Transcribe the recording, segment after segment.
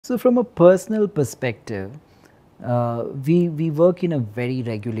So from a personal perspective, we work in a very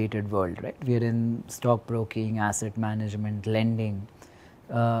regulated world, right? We are in stockbroking, asset management, lending.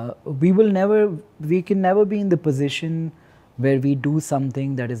 We can never be in the position where we do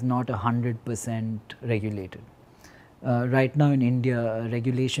something that is not 100% regulated. Right now in India,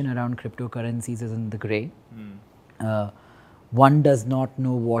 regulation around cryptocurrencies is in the gray. Uh, one does not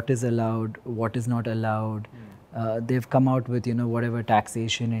know what is allowed, what is not allowed. They've come out with whatever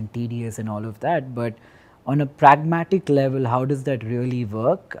taxation and TDS and all of that, but on a pragmatic level, how does that really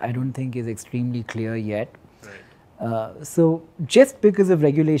work? I don't think is extremely clear yet. So just because of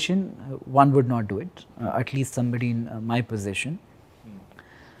regulation, one would not do it. At least somebody in my position.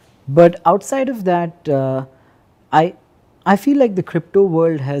 But outside of that, I I feel like the crypto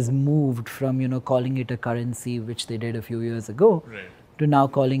world has moved from calling it a currency, which they did a few years ago, to now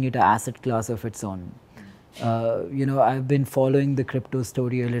calling it an asset class of its own. I've been following the crypto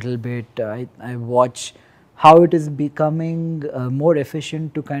story a little bit. I watch how it is becoming more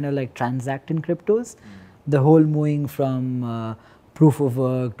efficient to kind of like transact in cryptos. The whole moving from proof of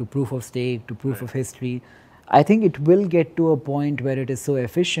work to proof of stake to proof of history. I think it will get to a point where it is so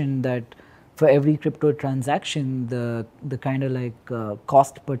efficient that for every crypto transaction, the kind of like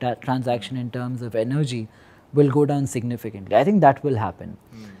cost per transaction in terms of energy will go down significantly. I think that will happen.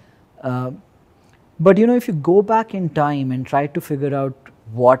 But if you go back in time and try to figure out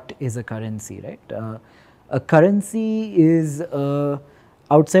what is a currency, right? A currency is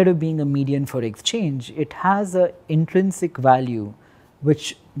outside of being a medium for exchange, it has an intrinsic value,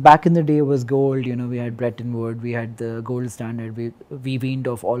 which back in the day was gold. We had Bretton Woods, we had the gold standard, we weaned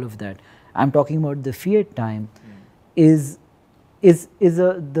off all of that. I'm talking about the fiat time. The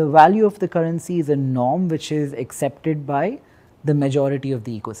value of the currency is a norm which is accepted by the majority of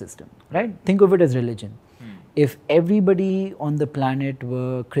the ecosystem, right? Think of it as religion. If everybody on the planet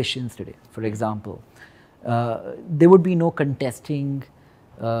were Christians today, for example, there would be no contesting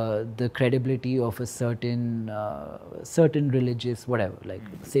the credibility of a certain religious whatever, like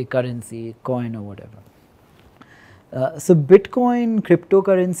say currency, coin or whatever. So Bitcoin,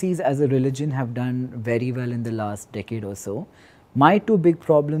 cryptocurrencies as a religion have done very well in the last decade or so. My two big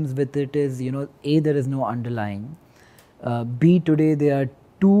problems with it is, A, there is no underlying. B, today they are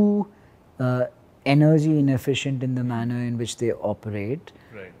too energy inefficient in the manner in which they operate.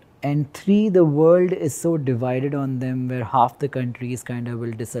 Right. And 3, the world is so divided on them where half the countries kind of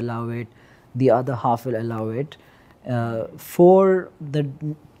will disallow it, the other half will allow it. 4,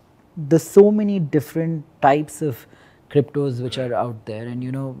 the so many different types of cryptos which are out there,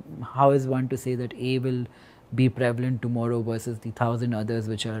 and how is one to say that A will be prevalent tomorrow versus the 1,000 others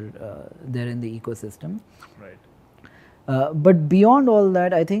which are there in the ecosystem. Right. But beyond all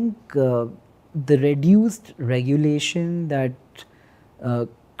that, I think the reduced regulation that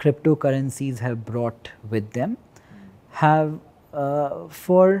cryptocurrencies have brought with them have,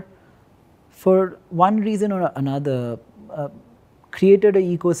 for one reason or another, created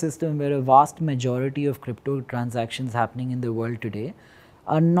an ecosystem where a vast majority of crypto transactions happening in the world today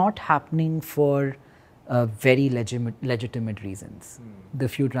are not happening for very legitimate reasons. The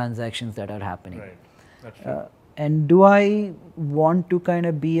few transactions that are happening. Right. That's true. And do I want to kind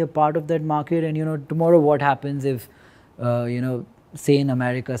of be a part of that market? And tomorrow what happens if, say in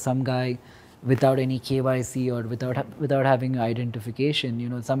America, some guy without any KYC or without having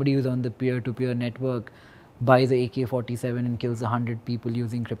identification, somebody who's on the peer-to-peer network buys a AK-47 and kills 100 people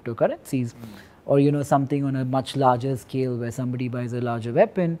using cryptocurrencies, or something on a much larger scale where somebody buys a larger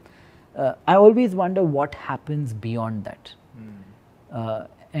weapon. I always wonder what happens beyond that.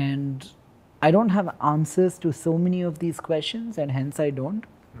 And I don't have answers to so many of these questions, and hence I don't.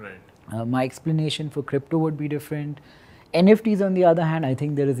 Right. My explanation for crypto would be different. NFTs, on the other hand, I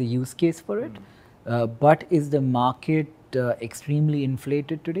think there is a use case for it. But is the market extremely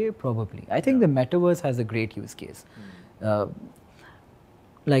inflated today? Probably. I think the Metaverse has a great use case.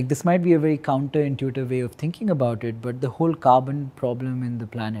 Like this might be a very counterintuitive way of thinking about it, but the whole carbon problem in the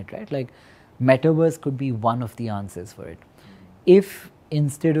planet, right? Like Metaverse could be one of the answers for it. If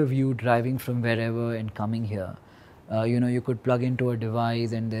instead of you driving from wherever and coming here, you could plug into a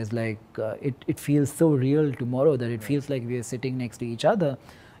device and there's like, it feels so real tomorrow that it feels like we are sitting next to each other.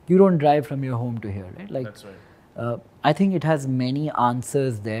 You don't drive from your home to here, right? Like, that's right. I think it has many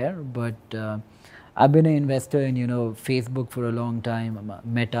answers there, but I've been an investor in, Facebook for a long time,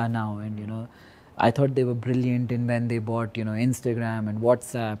 Meta now, and, I thought they were brilliant in when they bought, Instagram and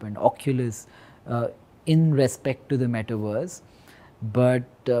WhatsApp and Oculus in respect to the Metaverse.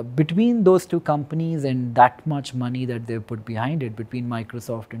 But between those two companies and that much money that they've put behind it, between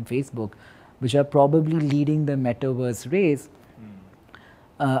Microsoft and Facebook, which are probably leading the Metaverse race,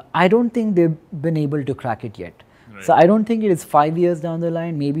 I don't think they've been able to crack it yet. Right. So I don't think it is 5 years down the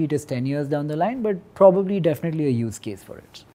line, maybe it is 10 years down the line, but probably definitely a use case for it.